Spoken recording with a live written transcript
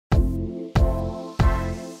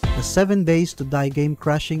A 7 days to die game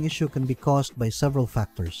crashing issue can be caused by several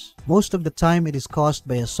factors. Most of the time it is caused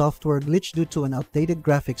by a software glitch due to an outdated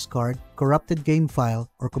graphics card, corrupted game file,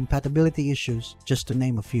 or compatibility issues, just to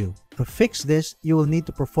name a few. To fix this, you will need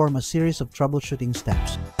to perform a series of troubleshooting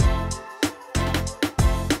steps.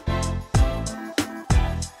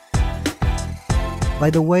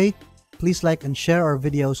 By the way, please like and share our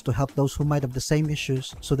videos to help those who might have the same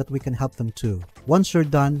issues so that we can help them too. Once you're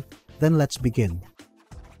done, then let's begin.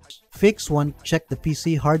 Fix 1. Check the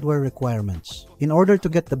PC hardware requirements. In order to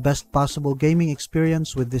get the best possible gaming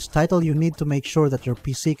experience with this title, you need to make sure that your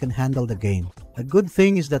PC can handle the game. A good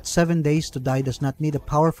thing is that 7 days to die does not need a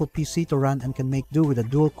powerful PC to run and can make do with a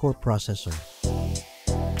dual-core processor.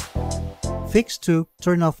 Fix 2.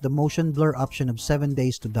 Turn off the motion blur option of 7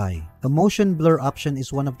 days to die. The motion blur option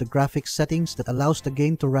is one of the graphics settings that allows the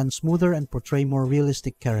game to run smoother and portray more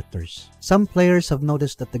realistic characters. Some players have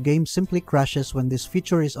noticed that the game simply crashes when this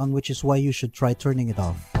feature is on, which is why you should try turning it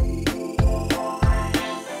off.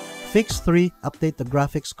 Fix 3. Update the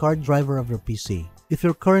graphics card driver of your PC. If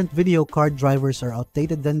your current video card drivers are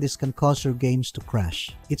outdated, then this can cause your games to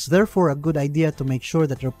crash. It's therefore a good idea to make sure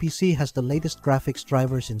that your PC has the latest graphics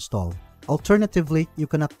drivers installed. Alternatively, you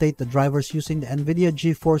can update the drivers using the NVIDIA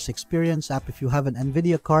GeForce Experience app if you have an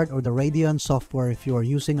NVIDIA card, or the Radeon software if you are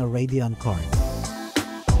using a Radeon card.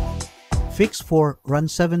 Fix 4. Run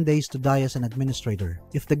 7 days to die as an administrator.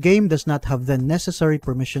 If the game does not have the necessary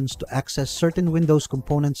permissions to access certain Windows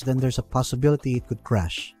components, then there's a possibility it could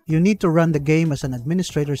crash. You need to run the game as an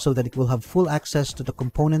administrator so that it will have full access to the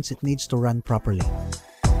components it needs to run properly.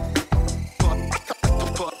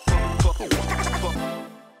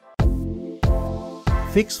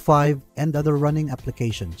 Fix 5. End other running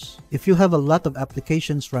applications. If you have a lot of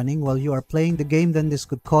applications running while you are playing the game, then this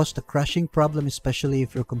could cause a crashing problem, especially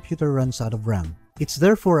if your computer runs out of RAM. It's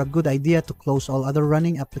therefore a good idea to close all other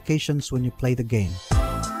running applications when you play the game.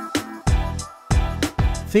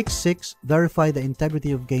 Fix 6. Verify the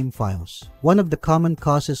integrity of game files. One of the common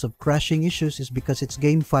causes of crashing issues is because its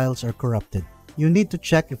game files are corrupted. You need to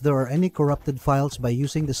check if there are any corrupted files by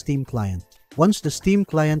using the Steam client. Once the Steam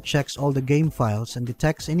client checks all the game files and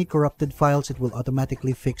detects any corrupted files, it will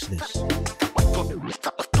automatically fix this.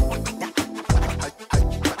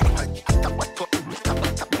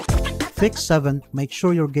 Fix 7. Make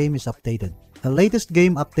sure your game is updated. The latest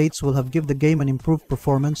game updates will give the game an improved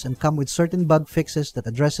performance and come with certain bug fixes that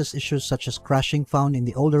addresses issues such as crashing found in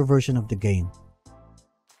the older version of the game.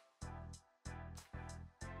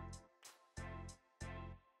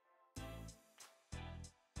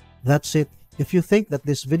 That's it. If you think that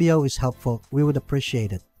this video is helpful, we would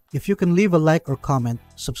appreciate it. If you can leave a like or comment,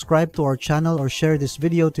 subscribe to our channel, or share this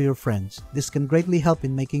video to your friends. This can greatly help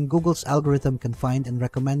in making Google's algorithm can find and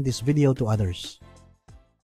recommend this video to others.